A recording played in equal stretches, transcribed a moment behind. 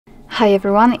Hi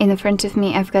everyone, in front of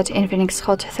me I've got Infinix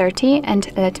Hot 30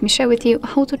 and let me share with you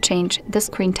how to change the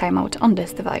screen timeout on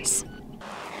this device.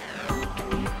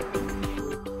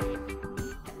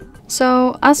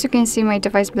 So as you can see, my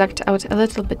device blacked out a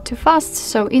little bit too fast,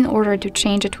 so in order to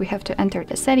change it we have to enter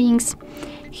the settings.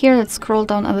 Here let's scroll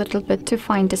down a little bit to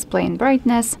find display and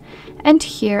brightness, and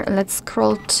here let's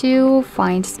scroll to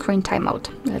find screen timeout.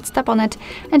 Let's tap on it,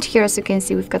 and here as you can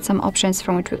see we've got some options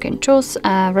from which we can choose.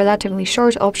 Relatively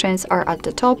short options are at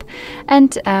the top,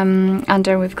 and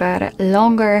under we've got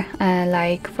longer,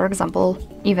 like for example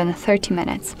even 30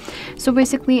 minutes. So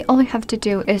basically all you have to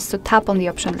do is to tap on the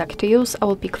option like to use. I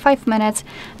will pick 5 minutes,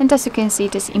 and as you can see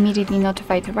it is immediately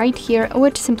notified right here,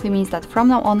 which simply means that from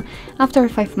now on, after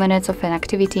 5 minutes of an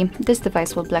activity, this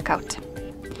device will black out.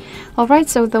 Alright,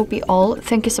 so that'll be all.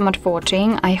 Thank you so much for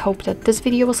watching. I hope that this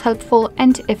video was helpful,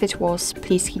 and if it was,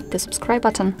 please hit the subscribe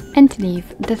button and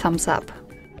leave the thumbs up.